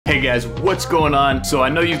Hey guys, what's going on? So I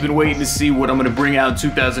know you've been waiting to see what I'm going to bring out in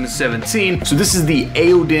 2017. So this is the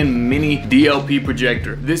Aodin Mini DLP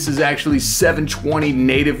projector. This is actually 720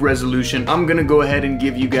 native resolution. I'm going to go ahead and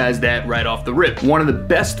give you guys that right off the rip. One of the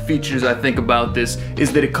best features I think about this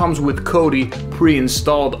is that it comes with Kodi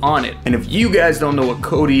pre-installed on it. And if you guys don't know what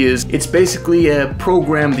Kodi is, it's basically a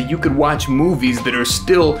program that you could watch movies that are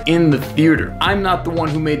still in the theater. I'm not the one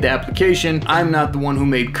who made the application, I'm not the one who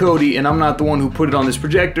made Kodi, and I'm not the one who put it on this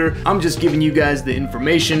projector. I'm just giving you guys the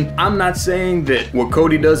information. I'm not saying that what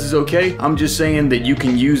Kodi does is okay. I'm just saying that you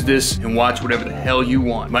can use this and watch whatever the hell you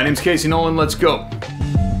want. My name's Casey Nolan, let's go.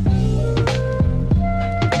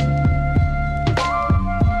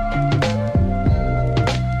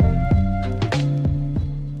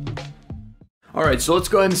 Alright, so let's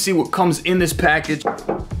go ahead and see what comes in this package.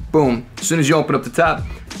 Boom. As soon as you open up the top,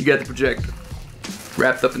 you got the projector.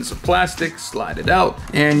 Wrapped up in some plastic, slide it out,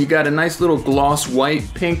 and you got a nice little gloss white,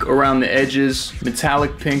 pink around the edges,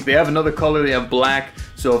 metallic pink. They have another color, they have black,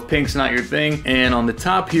 so if pink's not your thing. And on the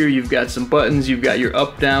top here, you've got some buttons. You've got your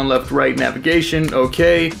up, down, left, right navigation,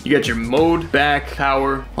 okay. You got your mode, back,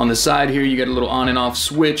 power. On the side here, you got a little on and off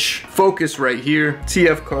switch. Focus right here,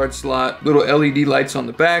 TF card slot, little LED lights on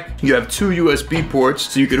the back. You have two USB ports,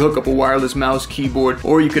 so you could hook up a wireless mouse, keyboard,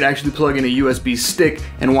 or you could actually plug in a USB stick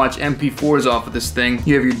and watch MP4s off of this thing.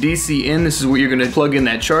 You have your DC in, this is where you're gonna plug in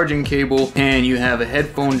that charging cable, and you have a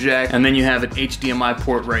headphone jack, and then you have an HDMI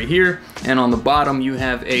port right here, and on the bottom you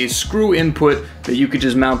have a screw input that you could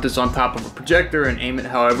just mount this on top of a projector and aim it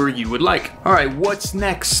however you would like. Alright, what's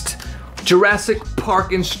next? Jurassic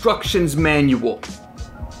Park instructions manual.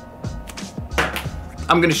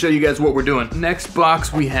 I'm gonna show you guys what we're doing. Next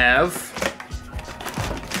box we have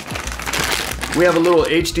a little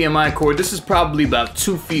HDMI cord. This is probably about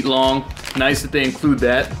 2 feet long. Nice that they include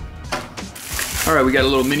that. Alright, we got a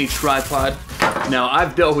little mini tripod. Now,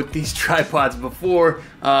 I've dealt with these tripods before.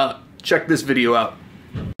 Check this video out.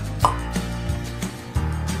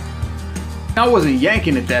 I wasn't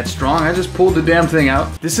yanking it that strong, I just pulled the damn thing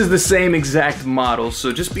out. This is the same exact model,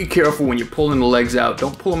 so just be careful when you're pulling the legs out.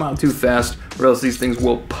 Don't pull them out too fast, or else these things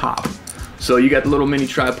will pop. So you got the little mini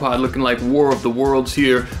tripod looking like War of the Worlds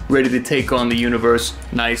here, ready to take on the universe.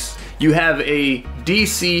 Nice. You have a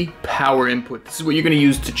DC power input. This is what you're gonna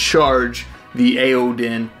use to charge the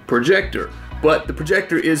Aodin projector. But the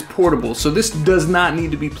projector is portable, so this does not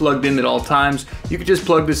need to be plugged in at all times. You could just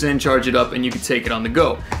plug this in, charge it up, and you can take it on the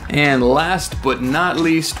go. And last but not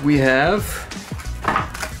least, we have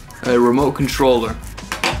a remote controller.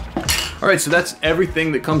 Alright, so that's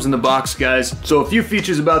everything that comes in the box, guys. So a few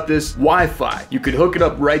features about this: Wi-Fi. You could hook it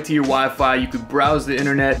up right to your Wi-Fi, you could browse the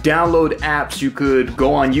internet, download apps, you could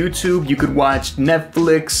go on YouTube, you could watch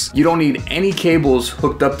Netflix. You don't need any cables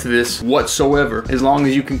hooked up to this whatsoever, as long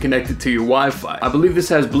as you can connect it to your Wi-Fi. I believe this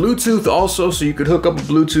has Bluetooth also, so you could hook up a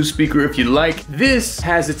Bluetooth speaker if you'd like. This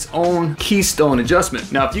has its own keystone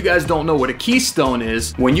adjustment. Now, if you guys don't know what a keystone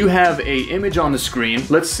is, when you have an image on the screen,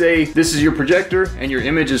 let's say this is your projector and your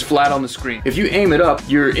image is flat on the screen. If you aim it up,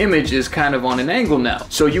 your image is kind of on an angle now.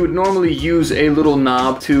 So you would normally use a little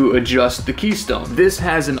knob to adjust the keystone. This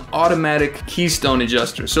has an automatic keystone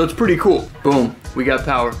adjuster, so it's pretty cool. Boom, we got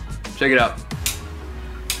power. Check it out.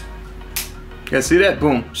 You guys see that?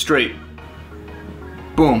 Boom, straight.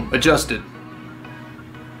 Boom, adjusted.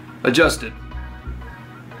 Adjusted.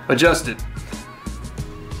 Adjusted.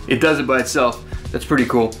 It does it by itself. That's pretty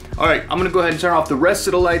cool. Alright, I'm gonna go ahead and turn off the rest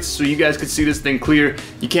of the lights so you guys can see this thing clear.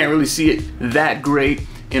 You can't really see it that great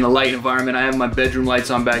in a light environment. I have my bedroom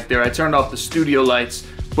lights on back there. I turned off the studio lights,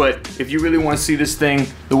 but if you really want to see this thing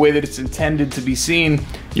the way that it's intended to be seen,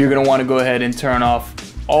 you're gonna want to go ahead and turn off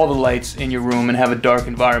all the lights in your room and have a dark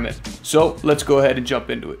environment. So let's go ahead and jump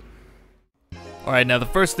into it. Alright, now the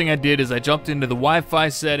first thing I did is I jumped into the Wi-Fi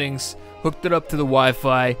settings, hooked it up to the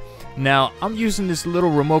Wi-Fi. Now, I'm using this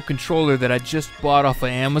little remote controller that I just bought off of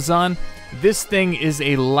Amazon. This thing is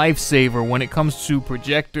a lifesaver when it comes to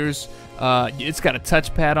projectors. It's got a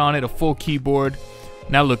touchpad on it, a full keyboard.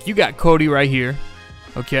 Now look, you got Kodi right here,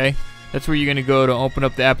 okay? That's where you're gonna go to open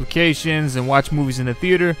up the applications and watch movies in the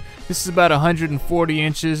theater. This is about 140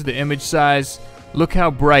 inches, the image size. Look how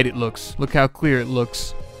bright it looks. Look how clear it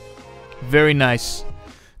looks. Very nice.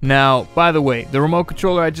 Now, by the way, the remote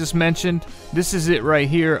controller I just mentioned, this is it right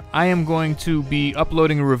here. I am going to be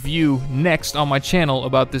uploading a review next on my channel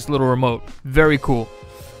about this little remote. Very cool.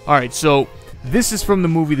 Alright, so this is from the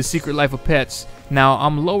movie The Secret Life of Pets. Now,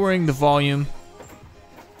 I'm lowering the volume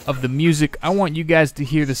of the music. I want you guys to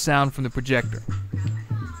hear the sound from the projector.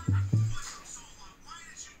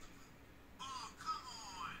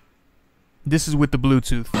 This is with the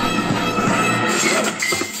Bluetooth.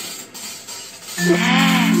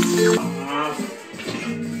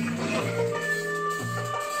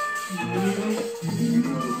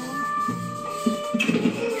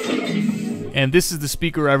 And this is the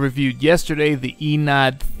speaker I reviewed yesterday, the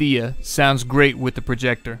Aodin Theia. Sounds great with the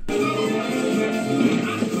projector.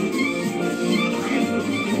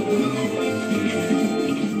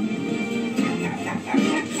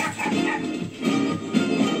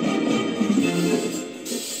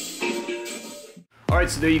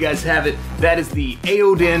 Alright, so there you guys have it. That is the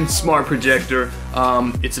Aodin smart projector.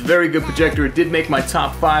 It's a very good projector. It did make my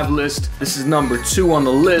top 5 list. This is number 2 on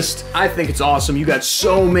the list. I think it's awesome. You got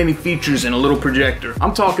so many features in a little projector.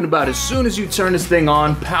 I'm talking about as soon as you turn this thing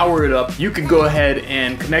on, power it up, you can go ahead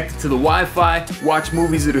and connect it to the Wi-Fi, watch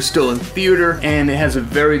movies that are still in theater, and it has a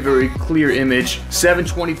very, very clear image.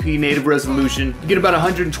 720p native resolution. You get about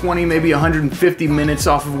 120, maybe 150 minutes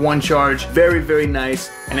off of one charge. Very, very nice,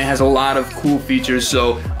 and it has a lot of cool features.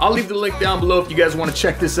 So I'll leave the link down below if you guys want to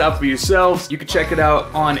check this out for yourselves. You can check it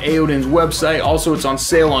out on Aodin's website. Also, it's on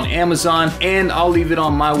sale on Amazon, and I'll leave it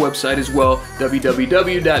on my website as well,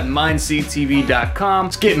 www.mindseedtv.com.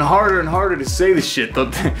 It's getting harder and harder to say this shit.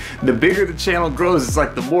 The bigger the channel grows, it's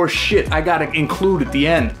like the more shit I gotta include at the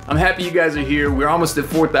end. I'm happy you guys are here. We're almost at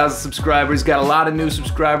 4,000 subscribers. Got a lot of new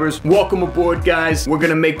subscribers. Welcome aboard, guys. We're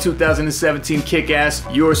gonna make 2017 kick-ass.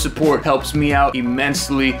 Your support helps me out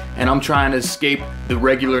immensely, and I'm trying to escape the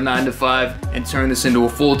regular 9-to-5 and turn this into a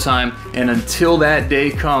full-time. And until that day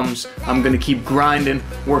comes, I'm gonna keep grinding,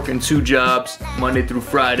 working 2 jobs, Monday through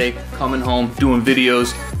Friday, coming home, doing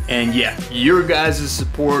videos. And yeah, your guys'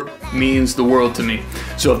 support means the world to me.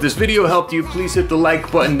 So if this video helped you, please hit the like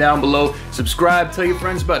button down below, subscribe, tell your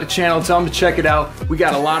friends about the channel, tell them to check it out. We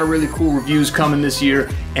got a lot of really cool reviews coming this year,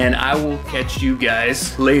 and I will catch you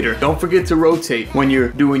guys later. Don't forget to rotate when you're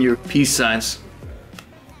doing your peace signs.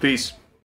 Peace.